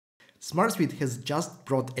SmartSuite has just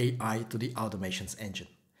brought AI to the automations engine.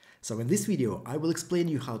 So in this video, I will explain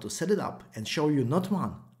you how to set it up and show you not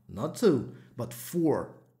one, not two, but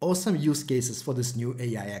 4 awesome use cases for this new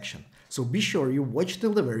AI action. So be sure you watch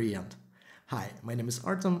till the very end. Hi, my name is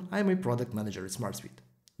Artem, I'm a product manager at SmartSuite.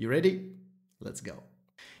 You ready? Let's go.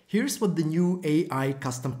 Here's what the new AI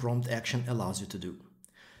custom prompt action allows you to do.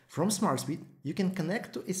 From SmartSuite, you can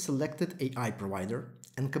connect to a selected AI provider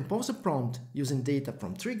and compose a prompt using data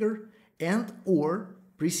from trigger and/or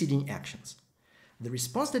preceding actions. The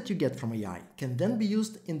response that you get from AI can then be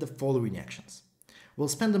used in the following actions. We'll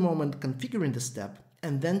spend a moment configuring the step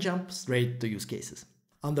and then jump straight to use cases.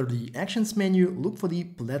 Under the Actions menu, look for the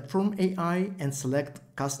Platform AI and select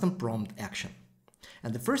Custom Prompt Action.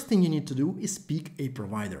 And the first thing you need to do is pick a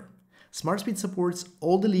provider. SmartSuite supports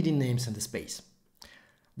all the leading names in the space.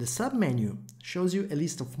 The sub-menu shows you a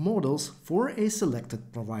list of models for a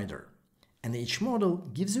selected provider, and each model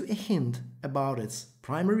gives you a hint about its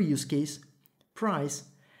primary use case, price,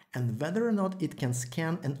 and whether or not it can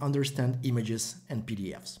scan and understand images and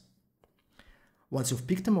PDFs. Once you've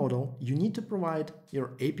picked a model, you need to provide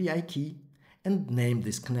your API key and name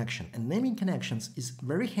this connection. And naming connections is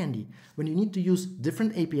very handy when you need to use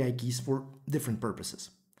different API keys for different purposes.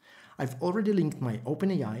 I've already linked my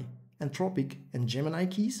OpenAI, Anthropic, and Gemini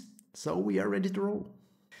keys, so we are ready to roll.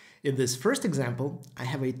 In this first example, I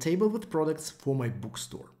have a table with products for my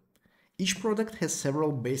bookstore. Each product has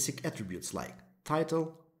several basic attributes like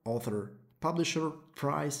title, author, publisher,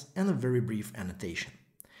 price, and a very brief annotation.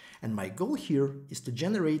 And my goal here is to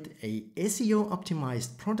generate a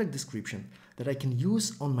SEO-optimized product description that I can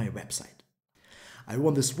use on my website. I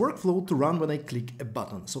want this workflow to run when I click a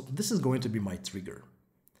button, so this is going to be my trigger.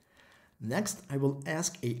 Next, I will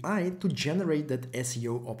ask AI to generate that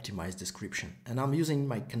SEO-optimized description, and I'm using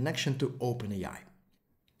my connection to OpenAI.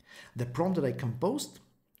 The prompt that I composed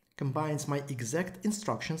combines my exact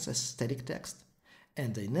instructions as static text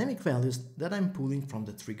and dynamic values that I'm pulling from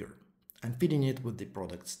the trigger. I'm feeding it with the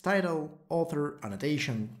product's title, author,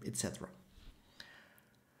 annotation, etc.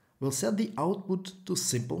 We'll set the output to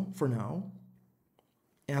simple for now,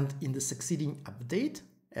 and in the succeeding update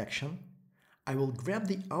action, I will grab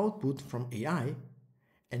the output from AI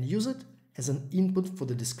and use it as an input for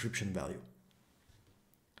the description value.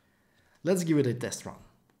 Let's give it a test run.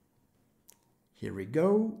 Here we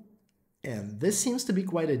go, and this seems to be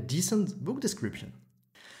quite a decent book description.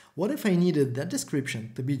 What if I needed that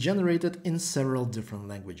description to be generated in several different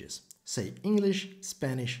languages, say English,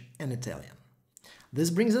 Spanish, and Italian?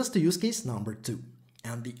 This brings us to use case number 2,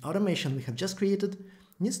 and the automation we have just created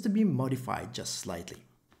needs to be modified just slightly.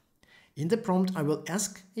 In the prompt, I will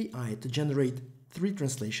ask AI to generate 3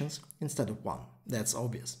 translations instead of 1. That's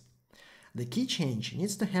obvious. The key change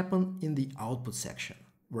needs to happen in the output section,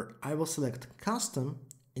 where I will select custom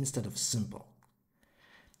instead of simple.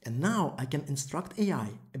 And now I can instruct AI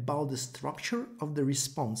about the structure of the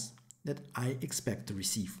response that I expect to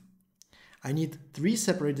receive. I need 3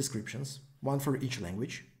 separate descriptions, 1 for each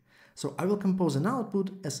language, so I will compose an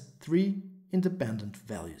output as 3 independent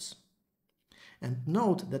values. And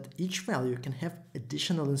note that each value can have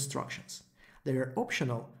additional instructions. They are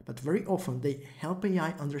optional, but very often they help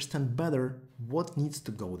AI understand better what needs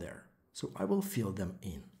to go there. So I will fill them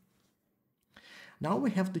in. Now we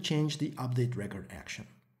have to change the update record action.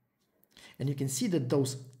 And you can see that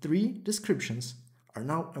those 3 descriptions are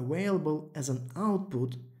now available as an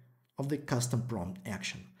output of the custom prompt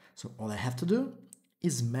action. So all I have to do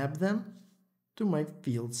is map them to my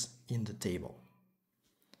fields in the table.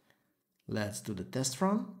 Let's do the test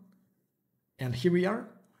run. And here we are.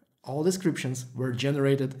 All descriptions were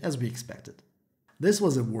generated as we expected. This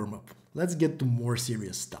was a warm-up. Let's get to more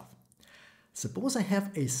serious stuff. Suppose I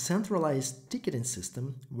have a centralized ticketing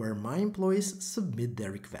system where my employees submit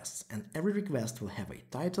their requests, and every request will have a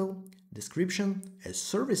title, description, a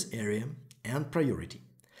service area, and priority.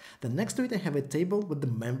 Then next to it I have a table with the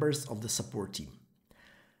members of the support team.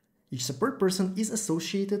 Each support person is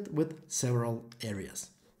associated with several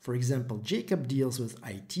areas. For example, Jacob deals with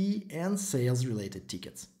IT and sales-related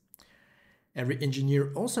tickets. Every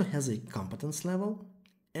engineer also has a competence level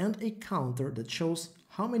and a counter that shows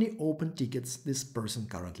how many open tickets this person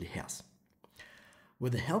currently has.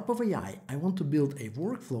 With the help of AI, I want to build a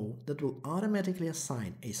workflow that will automatically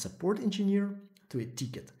assign a support engineer to a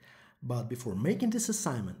ticket. But before making this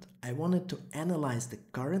assignment, I wanted to analyze the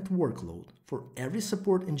current workload for every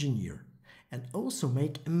support engineer and also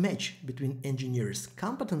make a match between engineer's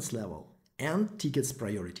competence level and ticket's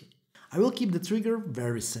priority. I will keep the trigger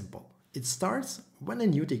very simple. It starts when a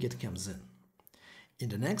new ticket comes in. In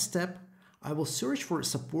the next step, I will search for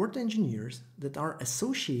support engineers that are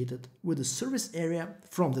associated with the service area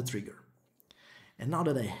from the trigger. And now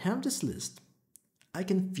that I have this list, I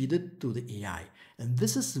can feed it to the AI, and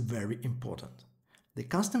this is very important. The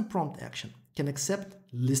custom prompt action can accept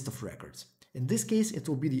list of records. In this case, it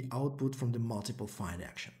will be the output from the multiple find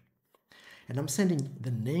action. And I'm sending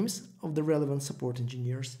the names of the relevant support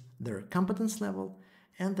engineers, their competence level,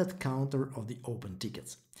 and that counter of the open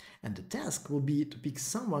tickets. And the task will be to pick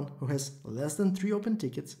someone who has less than 3 open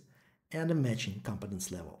tickets and a matching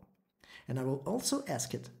competence level. And I will also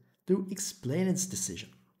ask it to explain its decision.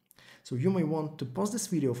 So you may want to pause this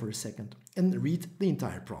video for a second and read the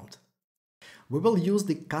entire prompt. We will use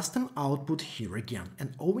the custom output here again,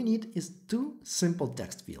 and all we need is 2 simple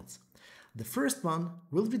text fields. The first one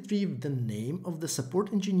will retrieve the name of the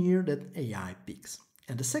support engineer that AI picks,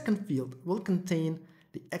 and the second field will contain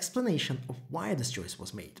the explanation of why this choice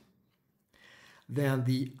was made. Then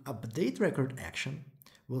the update record action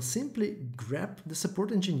will simply grab the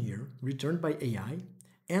support engineer returned by AI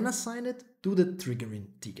and assign it to the triggering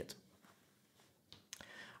ticket.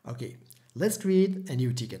 Okay, let's create a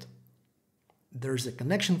new ticket. There's a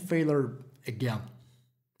connection failure again.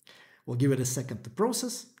 We'll give it a second to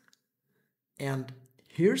process. And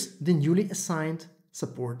here's the newly assigned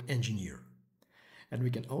support engineer. And we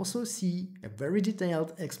can also see a very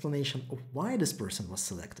detailed explanation of why this person was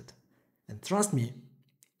selected. And trust me,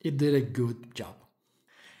 it did a good job.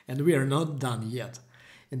 And we are not done yet.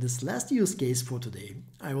 In this last use case for today,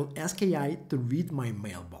 I will ask AI to read my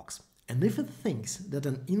mailbox. And if it thinks that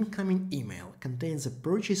an incoming email contains a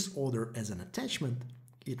purchase order as an attachment,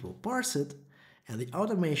 it will parse it, and the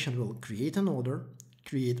automation will create an order,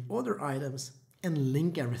 create order items, and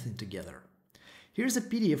link everything together. Here's a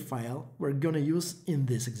PDF file we're gonna use in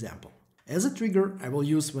this example. As a trigger, I will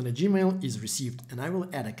use when a Gmail is received, and I will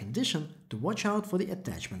add a condition to watch out for the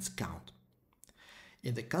attachments count.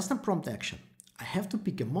 In the custom prompt action, I have to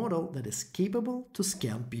pick a model that is capable to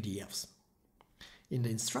scan PDFs. In the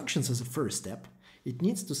instructions as a first step, it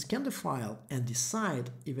needs to scan the file and decide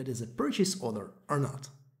if it is a purchase order or not.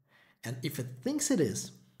 And if it thinks it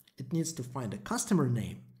is, it needs to find the customer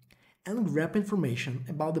name and grab information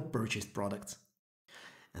about the purchased products.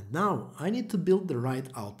 And now I need to build the right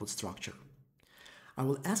output structure. I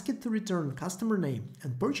will ask it to return customer name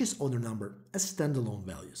and purchase order number as standalone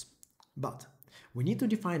values. But we need to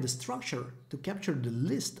define the structure to capture the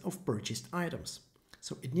list of purchased items.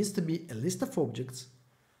 So it needs to be a list of objects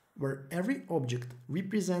where every object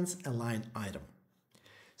represents a line item.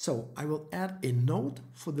 So I will add a node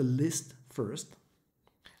for the list first,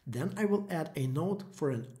 then I will add a node for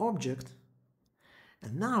an object,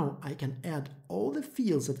 and now I can add all the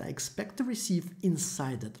fields that I expect to receive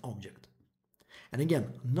inside that object. And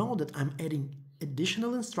again, know that I'm adding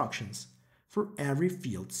additional instructions for every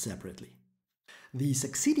field separately. The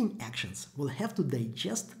succeeding actions will have to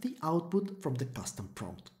digest the output from the custom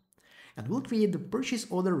prompt, and we'll create the purchase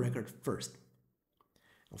order record first.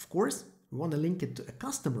 Of course, we want to link it to a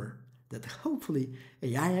customer that hopefully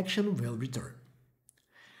AI action will return.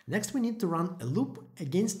 Next, we need to run a loop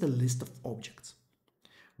against the list of objects.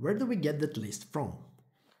 Where do we get that list from?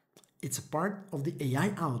 It's a part of the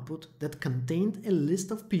AI output that contained a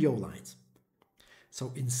list of PO lines.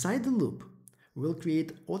 So inside the loop, we'll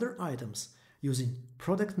create order items using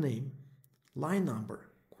product name, line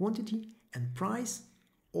number, quantity, and price,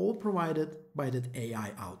 all provided by that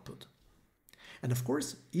AI output. And of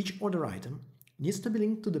course, each order item needs to be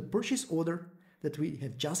linked to the purchase order that we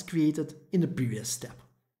have just created in the previous step.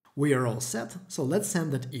 We are all set, so let's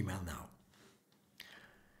send that email now.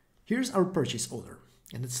 Here's our purchase order,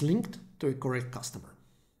 and it's linked to a correct customer.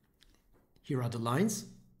 Here are the lines,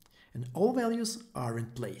 and all values are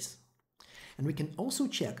in place. And we can also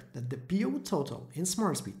check that the PO total in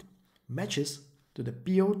SmartSuite matches to the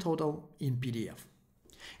PO total in PDF.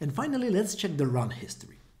 And finally, let's check the run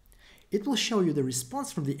history. It will show you the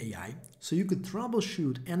response from the AI, so you could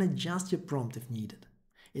troubleshoot and adjust your prompt if needed.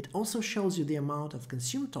 It also shows you the amount of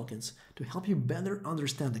consumed tokens to help you better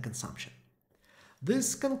understand the consumption.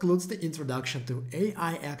 This concludes the introduction to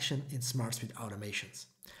AI action in SmartSuite automations.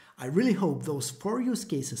 I really hope those 4 use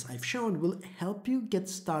cases I've shown will help you get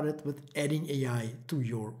started with adding AI to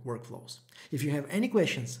your workflows. If you have any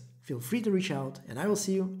questions, feel free to reach out, and I will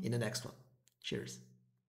see you in the next one. Cheers.